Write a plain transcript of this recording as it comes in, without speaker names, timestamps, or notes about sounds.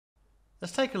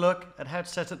Let's take a look at how to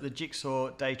set up the Jigsaw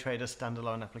daytradr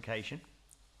standalone application.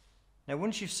 Now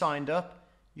once you've signed up,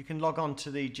 you can log on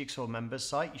to the Jigsaw members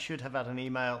site. You should have had an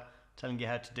email telling you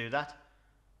how to do that.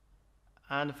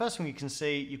 And the first thing you can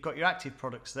see, you've got your active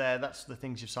products there. That's the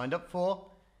things you've signed up for.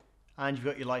 And you've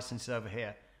got your licenses over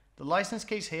here. The license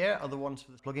keys here are the ones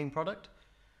for the plugin product.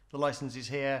 The licenses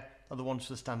here are the ones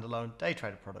for the standalone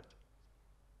daytradr product.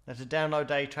 Now to download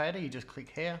daytradr, you just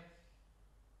click here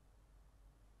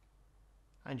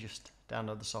and just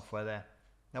download the software there.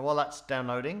 Now while that's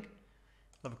downloading,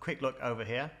 have a quick look over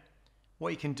here.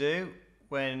 What you can do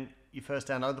when you first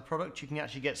download the product, you can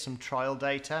actually get some trial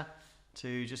data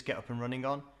to just get up and running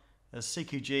on. There's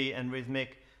CQG and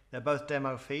Rhythmic, they're both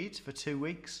demo feeds for 2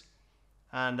 weeks.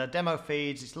 And they're demo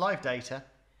feeds, it's live data.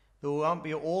 There won't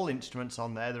be all instruments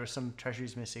on there, there are some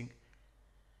treasuries missing.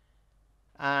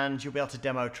 And you'll be able to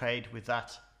demo trade with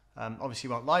that. Obviously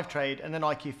you want live trade, and then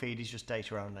IQ feed is just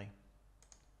data only.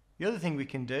 The other thing we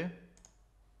can do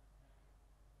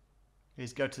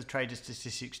is go to the trader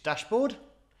statistics dashboard,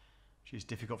 which is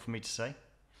difficult for me to say.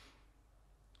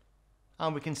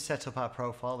 And we can set up our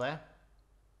profile there.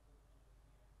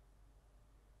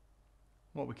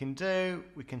 What we can do,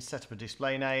 we can set up a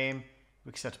display name,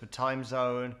 we can set up a time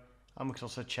zone, and we can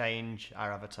also change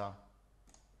our avatar.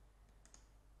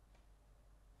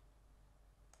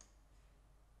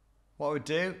 What we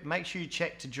do, make sure you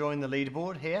check to join the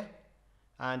leaderboard here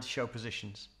and show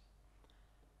positions.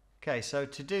 Okay, so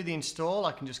to do the install,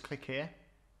 I can just click here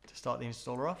to start the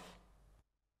installer off.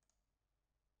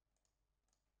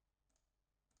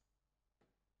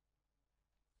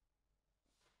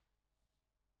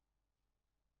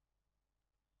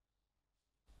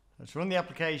 To run the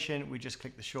application, we just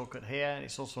click the shortcut here, and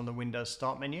it's also on the Windows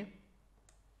Start menu.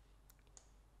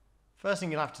 First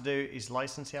thing you'll have to do is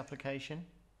license the application.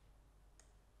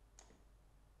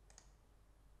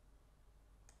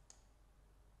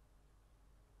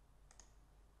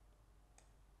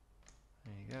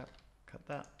 There you go, cut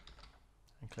that,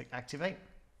 and click Activate.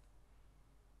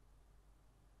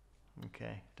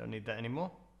 Okay, don't need that anymore.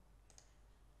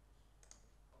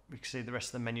 We can see the rest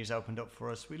of the menus opened up for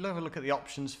us. We'll have a look at the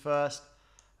options first.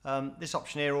 This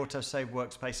option here, auto save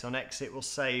workspace on exit, will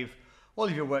save all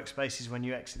of your workspaces when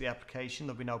you exit the application.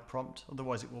 There'll be no prompt,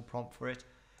 otherwise it will prompt for it.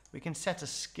 We can set a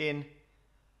skin.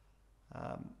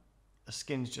 A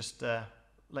skin's just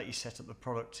let you set up the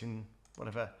product in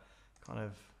whatever kind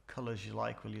of colors you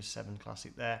like. We'll use 7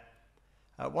 Classic there.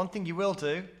 One thing you will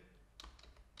do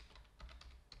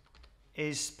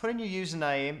is put in your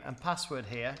username and password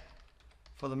here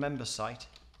for the member site,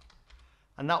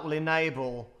 and that will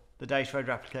enable the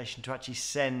daytradr application to actually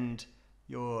send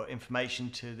your information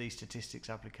to the statistics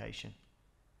application.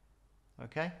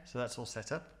 Okay, so that's all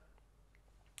set up.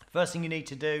 First thing you need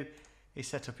to do is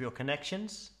set up your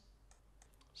connections.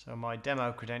 So my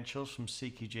demo credentials from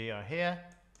CQG are here.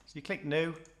 So you click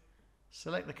New,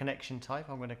 select the connection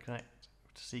type. I'm going to connect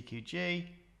to CQG.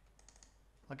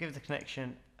 I'll give the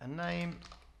connection a name.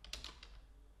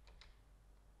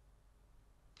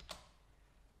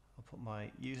 I'll put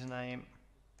my username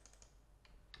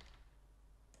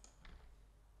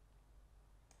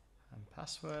and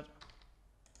password,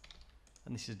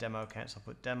 and this is a demo account, so I'll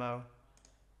put demo,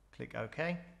 click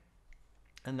OK,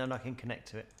 and then I can connect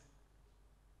to it.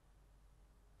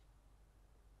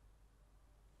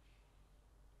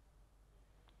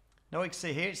 Now what you can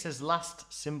see here, it says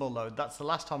last symbol load. That's the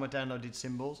last time I downloaded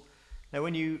symbols. Now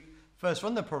when you first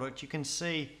run the product, you can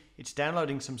see it's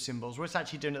downloading some symbols. What it's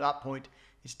actually doing at that point,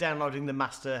 it's downloading the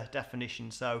master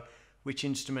definition. So which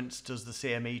instruments does the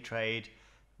CME trade,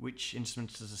 which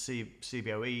instruments does the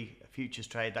CBOE futures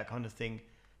trade, that kind of thing.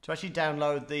 To actually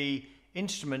download the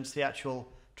instruments, the actual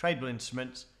tradable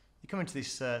instruments, you come into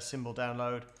this symbol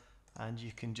download, and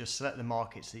you can just select the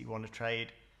markets that you want to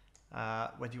trade,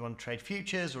 whether you want to trade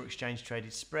futures or exchange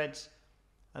traded spreads,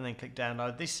 and then click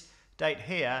download. This date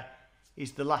here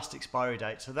is the last expiry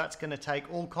date, so that's going to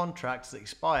take all contracts that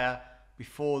expire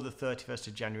before the 31st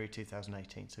of January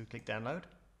 2018. So we click download.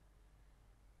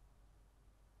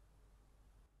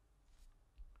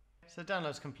 So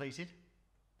download's completed.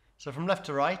 So from left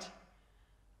to right,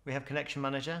 we have Connection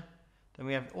Manager. Then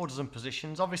we have Orders and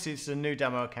Positions. Obviously this is a new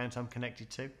demo account I'm connected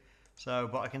to,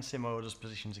 but I can see my Orders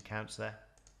Positions accounts there.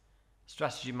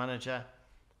 Strategy Manager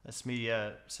lets me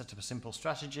set up a simple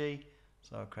strategy.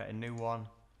 So I'll create a new one,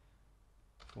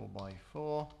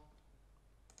 4x4.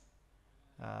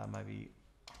 Maybe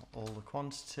all the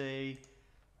quantity,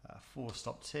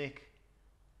 4-stop tick,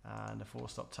 and a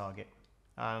 4-stop target.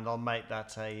 And I'll make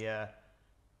that I'll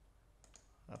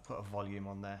put a volume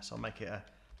on there, so I'll make it a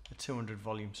 200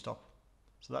 volume stop.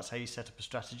 So that's how you set up a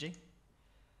strategy.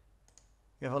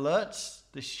 We have alerts.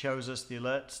 This shows us the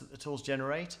alerts that the tools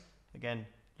generate. Again,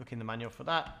 look in the manual for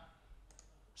that.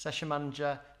 Session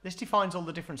manager. This defines all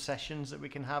the different sessions that we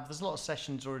can have. There's a lot of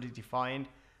sessions already defined,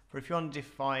 but if you want to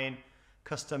define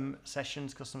custom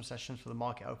sessions for the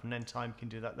market open end time, you can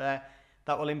do that there.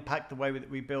 That will impact the way that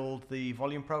we build the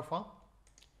volume profile.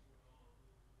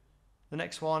 The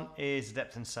next one is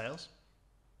depth and sales.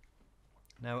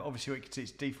 Now, obviously, you can see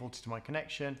it's defaulted to my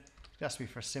connection. It asks me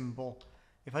for a symbol.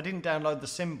 If I didn't download the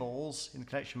symbols in the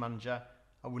connection manager,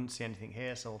 I wouldn't see anything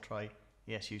here, so I'll try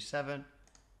ESU7.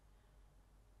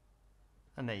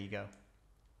 And there you go.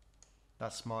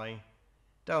 That's my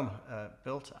dome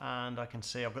built, and I can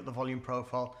see I've got the volume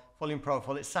profile. Volume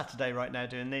profile, it's Saturday right now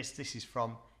doing this. This is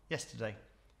from yesterday.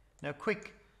 Now,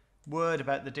 quick word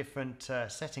about the different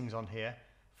settings on here.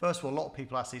 First of all, a lot of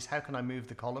people ask this, how can I move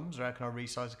the columns, or how can I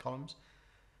resize the columns?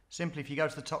 Simply, if you go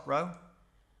to the top row,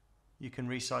 you can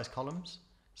resize columns.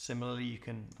 Similarly, you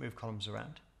can move columns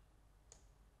around.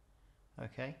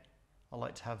 Okay, I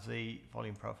like to have the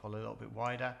volume profile a little bit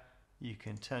wider. You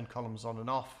can turn columns on and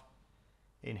off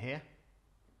in here.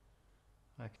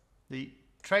 Okay. The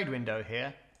trade window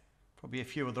here, probably a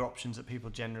few other options that people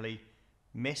generally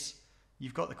miss.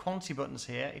 You've got the quantity buttons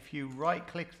here. If you right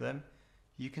click them,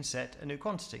 you can set a new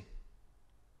quantity.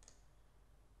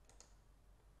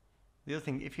 The other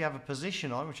thing, if you have a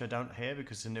position on, which I don't here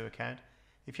because it's a new account,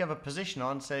 if you have a position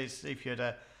on, say if you had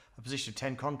a position of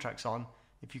 10 contracts on,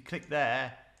 if you click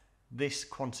there, this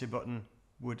quantity button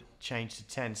would change to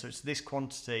 10. So it's this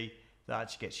quantity that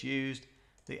actually gets used.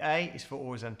 The A is for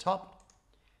always on top.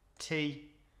 T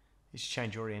is to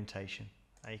change orientation.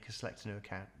 And you can select a new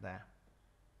account there.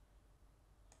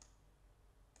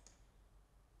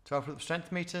 To open up the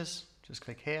strength meters, just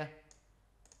click here.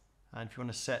 And if you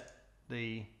want to set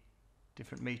the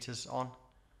different meters on,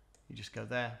 you just go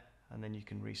there and then you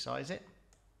can resize it.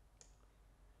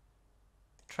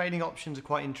 Trading options are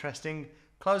quite interesting.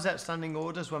 Close outstanding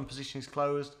orders when position is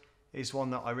closed is one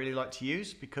that I really like to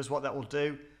use, because what that will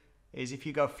do is if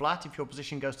you go flat, if your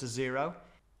position goes to 0,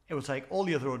 it will take all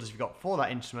the other orders you've got for that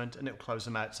instrument and it will close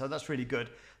them out. So that's really good.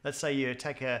 Let's say you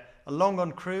take a long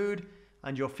on crude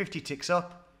and you're 50 ticks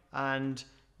up and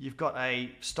you've got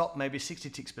a stop maybe 60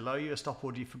 ticks below you, a stop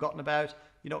order you've forgotten about.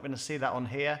 You're not going to see that on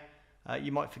here.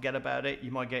 You might forget about it.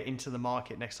 You might get into the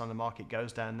market next time the market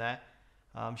goes down there.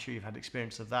 I'm sure you've had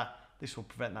experience of that. This will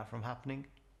prevent that from happening.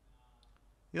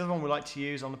 The other one we like to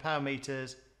use on the power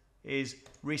meters is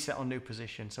reset on new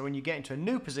position. So when you get into a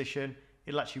new position,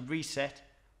 it'll actually reset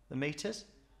the meters.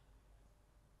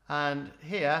 And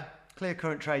here, clear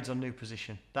current trades on new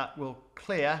position. That will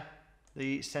clear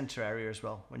the center area as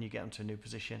well when you get onto a new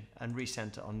position. And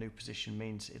recenter on new position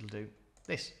means it'll do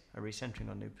this, a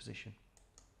recentering on new position.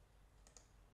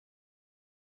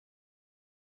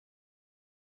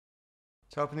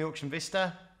 To open the auction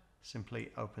vista,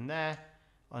 simply open there,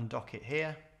 undock it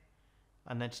here,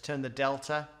 and then to turn the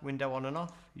delta window on and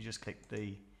off, you just click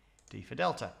the D for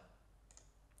delta.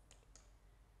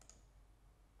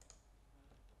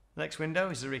 The next window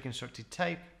is the reconstructed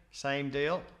tape, same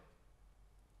deal.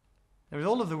 Now with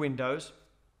all of the windows,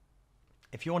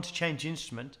 if you want to change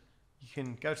instrument, you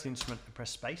can go to the instrument and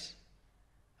press space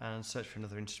and search for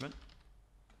another instrument.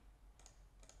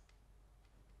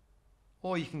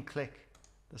 Or you can click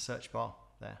the search bar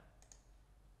there.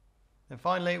 Then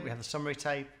finally, we have the summary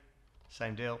tape,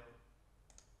 same deal.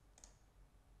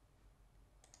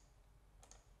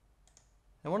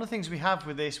 Now one of the things we have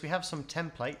with this, we have some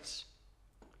templates.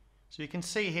 So you can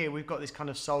see here we've got this kind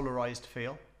of solarized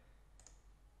feel.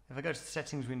 If I go to the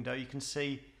settings window, you can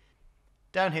see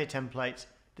down here templates.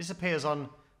 This appears on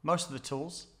most of the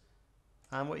tools.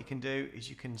 And what you can do is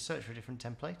you can search for a different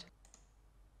template.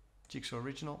 Jigsaw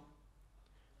original.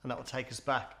 And that will take us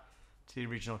back to the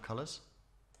original colors.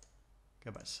 Go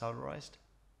back to solarized.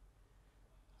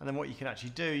 And then what you can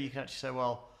actually do, you can actually say,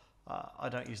 well, I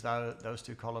don't use those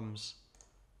two columns.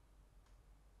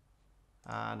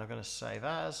 And I'm going to save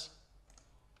as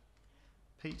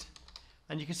Pete.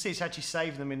 And you can see it's actually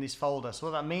saved them in this folder. So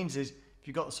what that means is if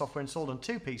you've got the software installed on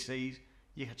 2 PCs,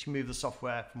 you can actually move the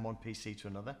software from one PC to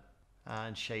another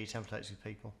and share your templates with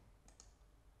people.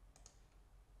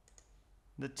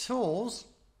 The tools,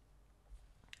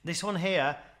 this one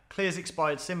here clears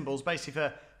expired symbols. Basically,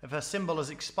 if a symbol has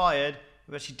expired,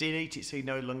 we actually delete it so you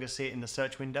no longer see it in the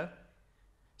search window.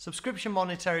 Subscription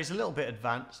monitor is a little bit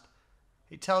advanced.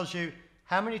 It tells you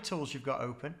how many tools you've got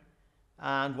open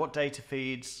and what data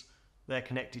feeds they're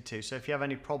connected to. So if you have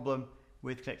any problem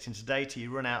with connecting to data,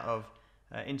 you run out of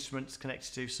instruments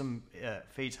connected to, some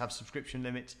feeds have subscription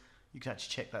limits, you can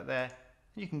actually check that there.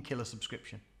 You can kill a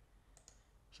subscription.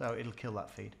 So it'll kill that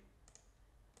feed.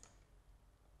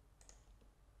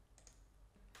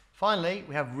 Finally,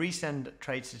 we have resend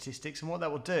trade statistics, and what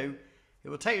that will do, it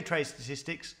will take your trade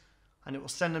statistics and it will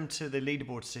send them to the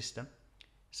leaderboard system.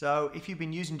 So if you've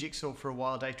been using Jigsaw for a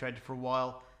while, daytradr for a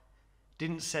while,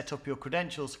 didn't set up your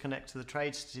credentials to connect to the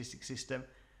trade statistics system,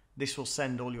 this will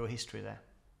send all your history there.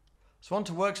 So on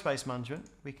to workspace management,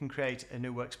 we can create a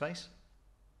new workspace.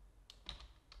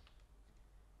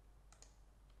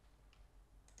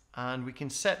 And we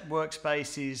can set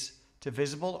workspaces to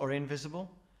visible or invisible.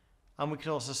 And we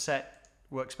can also set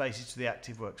workspaces to the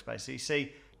active workspace. So you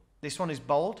see, this one is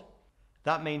bold.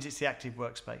 That means it's the active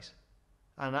workspace.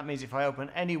 And that means if I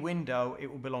open any window, it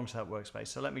will belong to that workspace.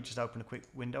 So let me just open a quick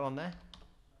window on there.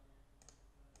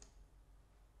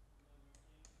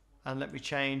 And let me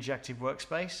change active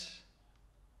workspace.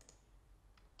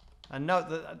 And note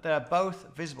that they're both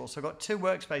visible. So I've got two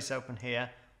workspaces open here.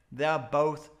 They are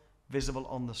both visible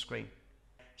on the screen.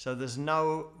 So there's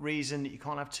no reason that you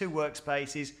can't have two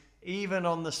workspaces, even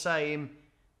on the same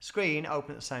screen,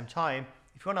 open at the same time.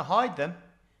 If you want to hide them,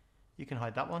 you can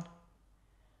hide that one.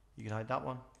 You can hide that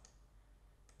one.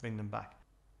 Bring them back.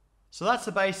 So that's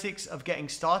the basics of getting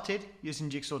started using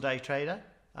Jigsaw daytradr.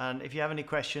 And if you have any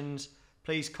questions,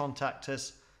 please contact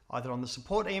us either on the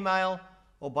support email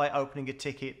or by opening a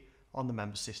ticket on the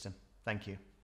member system. Thank you.